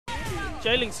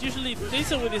J-Link's usually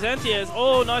decent with his anti-airs.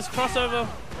 Oh, nice crossover.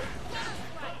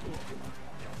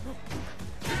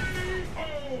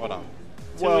 Well done.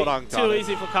 Well done, Too Carnage.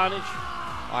 easy for Carnage.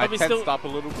 I tensed up a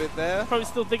little bit there. Probably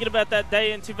still thinking about that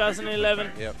day in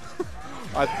 2011. Yep.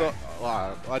 I thought,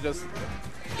 wow, I just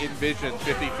envisioned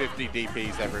 50-50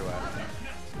 DPs everywhere.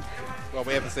 Well,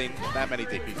 we haven't seen that many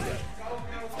DPs yet.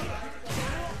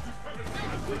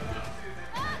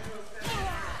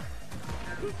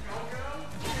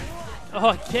 Oh,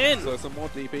 again. So some more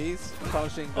DPs.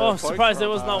 Punishing the Oh, poke surprised there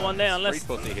from, was not one there, unless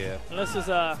Street Pussy here. unless there's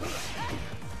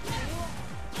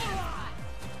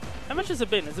how much has it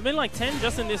been? Has it been like 10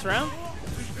 just in this round?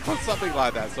 Something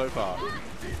like that so far.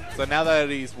 So now that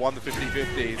he's won the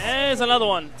 50-50s. There's another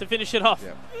one to finish it off.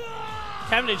 Yep.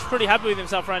 Cammy pretty happy with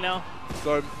himself right now.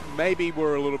 So maybe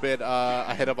we're a little bit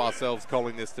ahead of ourselves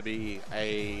calling this to be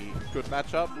a good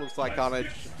matchup. Looks like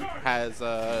Carnage has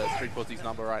Street Pussy's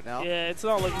number right now. Yeah, it's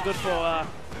not looking good for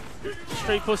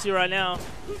Street Pussy right now.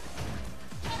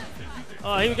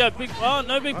 Oh, here we go. Big, oh,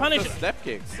 no big punish. Just step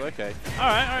kicks, okay. All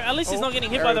right, all right. At least he's not getting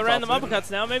hit by the random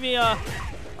uppercuts now. Maybe,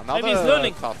 maybe he's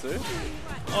learning. Tattoo.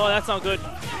 Oh, that's not good.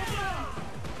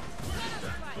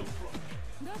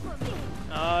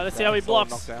 Let's see how he blocks.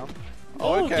 Knockdown.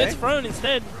 Oh, okay. gets thrown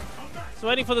instead. He's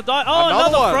waiting for the dive. Oh,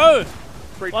 another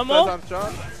throw. One more.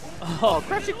 Oh,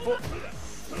 crashing foot.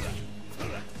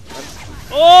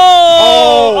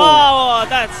 Oh,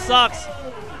 that sucks.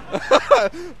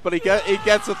 But he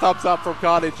gets a thumbs up from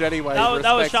Carnage anyway.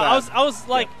 That was shot. I was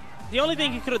like, the only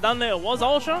thing he could have done there was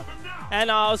ultra,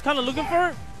 and I was kind of looking for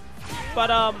it, but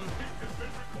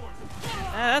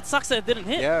that sucks that it didn't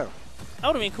hit. Yeah. That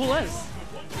would have been cool as.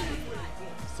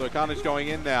 So Carnage going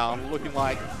in now, looking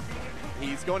like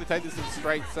he's going to take this in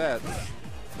straight sets.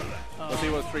 Let's see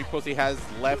what Street Pussy has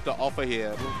left to offer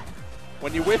here.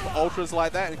 When you whip ultras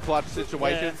like that in clutch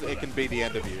situations, it can be the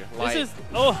end of you. Like, this is,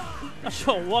 not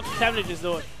sure what Cammy is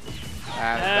doing.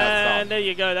 And there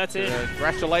you go, that's it.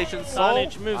 Congratulations, Soul.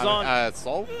 Carnage moves on.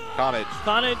 Soul? Carnage.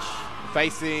 Carnage.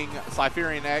 Facing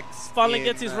Cypherian X. Finally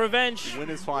gets his revenge.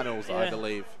 Winners finals, I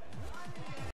believe.